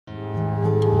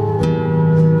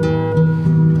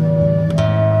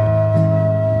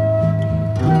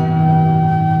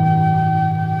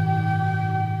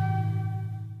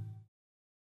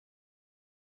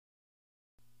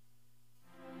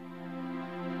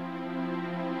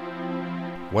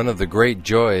One of the great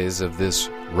joys of this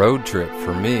road trip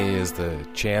for me is the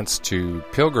chance to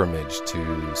pilgrimage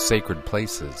to sacred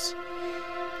places.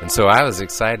 And so I was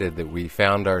excited that we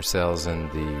found ourselves in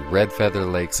the Red Feather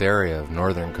Lakes area of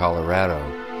northern Colorado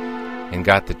and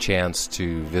got the chance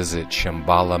to visit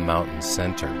Shambhala Mountain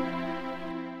Center.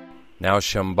 Now,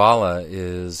 Shambhala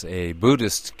is a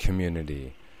Buddhist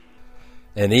community,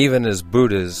 and even as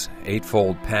Buddha's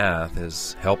Eightfold Path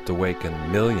has helped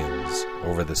awaken millions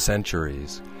over the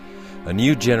centuries, a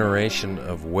new generation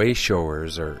of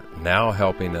Wayshowers are now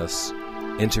helping us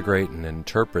integrate and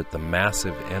interpret the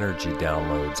massive energy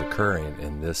downloads occurring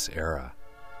in this era.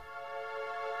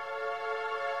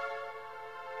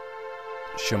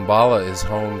 Shambhala is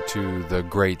home to the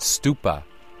Great Stupa,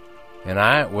 and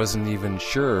I wasn't even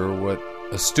sure what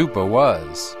a stupa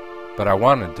was, but I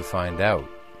wanted to find out.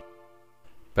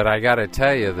 But I gotta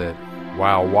tell you that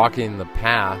while walking the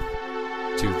path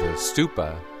to the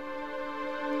stupa,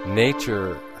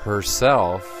 nature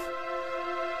herself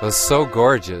was so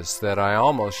gorgeous that I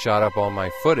almost shot up all my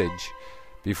footage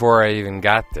before I even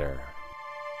got there.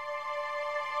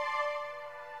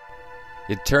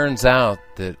 It turns out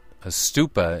that a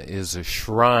stupa is a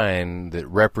shrine that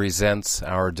represents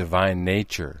our divine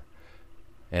nature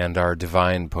and our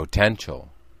divine potential.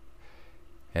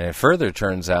 And it further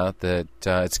turns out that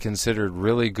it's considered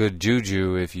really good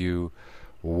juju if you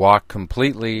walk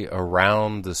completely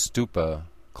around the stupa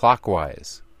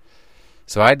clockwise.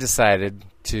 So I decided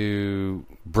to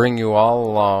bring you all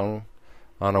along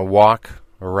on a walk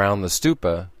around the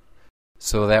stupa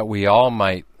so that we all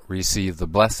might receive the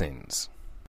blessings.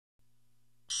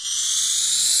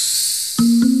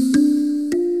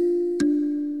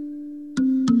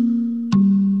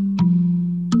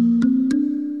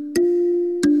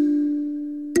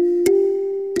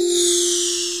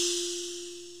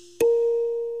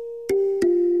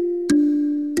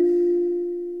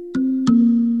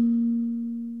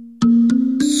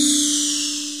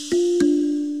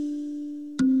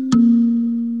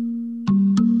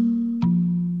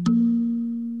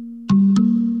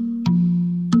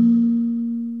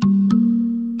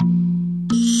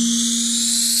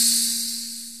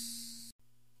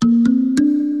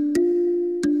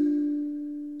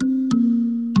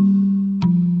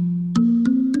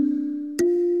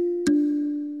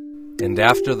 And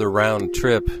after the round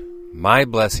trip, my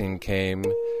blessing came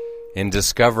in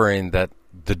discovering that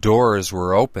the doors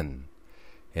were open,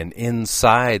 and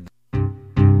inside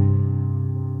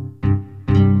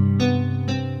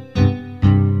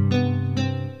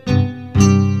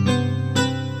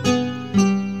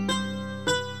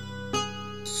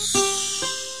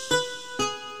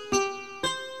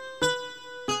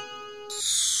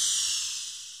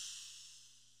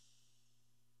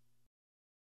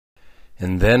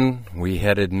And then we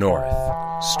headed north,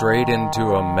 straight into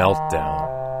a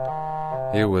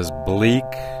meltdown. It was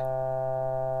bleak,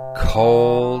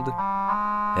 cold,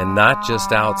 and not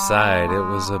just outside, it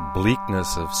was a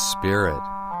bleakness of spirit.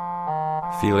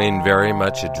 Feeling very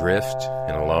much adrift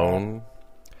and alone.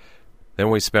 Then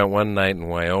we spent one night in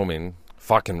Wyoming,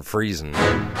 fucking freezing.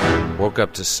 Woke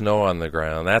up to snow on the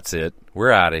ground. That's it.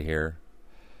 We're out of here.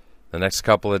 The next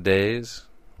couple of days,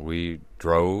 we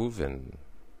drove. And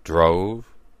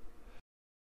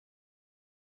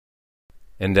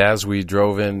as we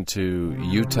drove into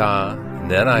Utah, and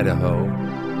then Idaho,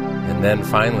 and then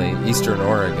finally Eastern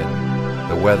Oregon,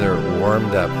 the weather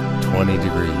warmed up 20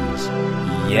 degrees.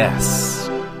 Yes!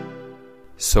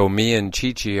 So me and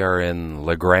Chi-Chi are in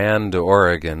La Grande,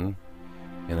 Oregon,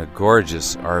 in a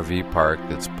gorgeous RV park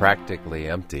that's practically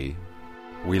empty.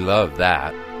 We love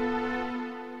that.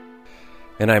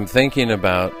 And I'm thinking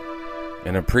about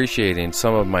and appreciating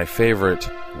some of my favorite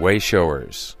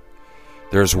Wayshowers.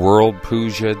 There's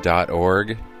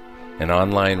worldpuja.org, an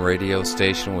online radio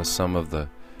station with some of the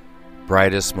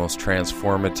brightest, most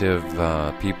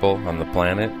transformative people on the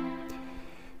planet.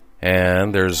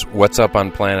 And there's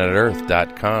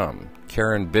what'suponplanetearth.com,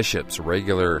 Karen Bishop's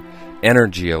regular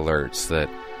energy alerts that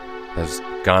has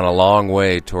gone a long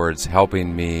way towards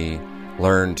helping me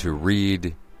learn to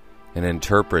read and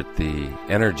interpret the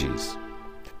energies.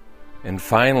 And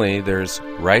finally, there's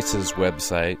Rice's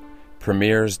website,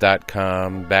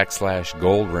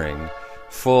 premiers.com/goldring,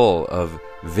 full of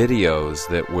videos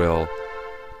that will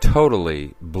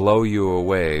totally blow you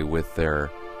away with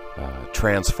their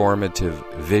transformative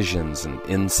visions and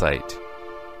insight.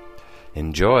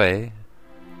 Enjoy!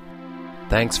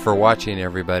 Thanks for watching,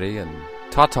 everybody, and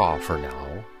ta-ta for now.